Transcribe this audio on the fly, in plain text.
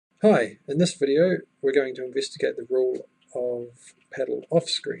Hi, in this video we're going to investigate the rule of pedal off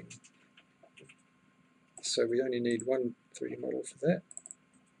screen. So we only need one 3D model for that.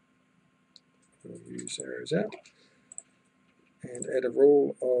 We'll use arrows out and add a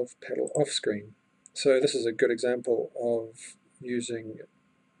rule of pedal off screen. So this is a good example of using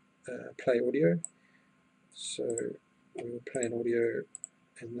play audio. So we will play an audio.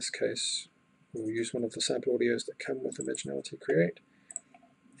 In this case we'll use one of the sample audios that come with Imginality Create.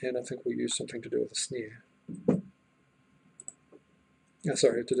 And I think we'll use something to do with a snare.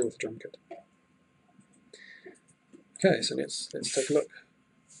 Sorry, to do with the drum kit. Okay, so let's take a look.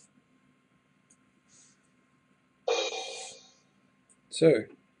 So,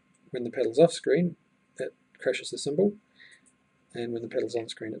 when the pedal's off screen, it crashes the cymbal, and when the pedal's on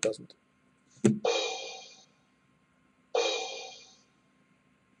screen, it doesn't.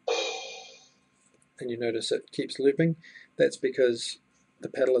 And you notice it keeps looping. That's because the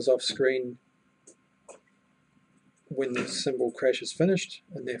pedal is off screen when the cymbal crash is finished,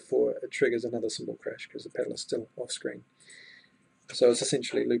 and therefore it triggers another cymbal crash because the pedal is still off screen. So it's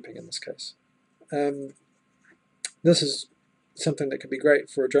essentially looping in this case. This is something that could be great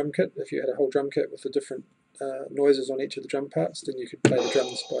for a drum kit. If you had a whole drum kit with the different noises on each of the drum parts, then you could play the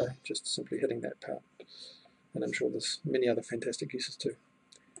drums by just simply hitting that part. And I'm sure there's many other fantastic uses too.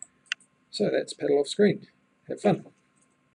 So that's pedal off screen. Have fun.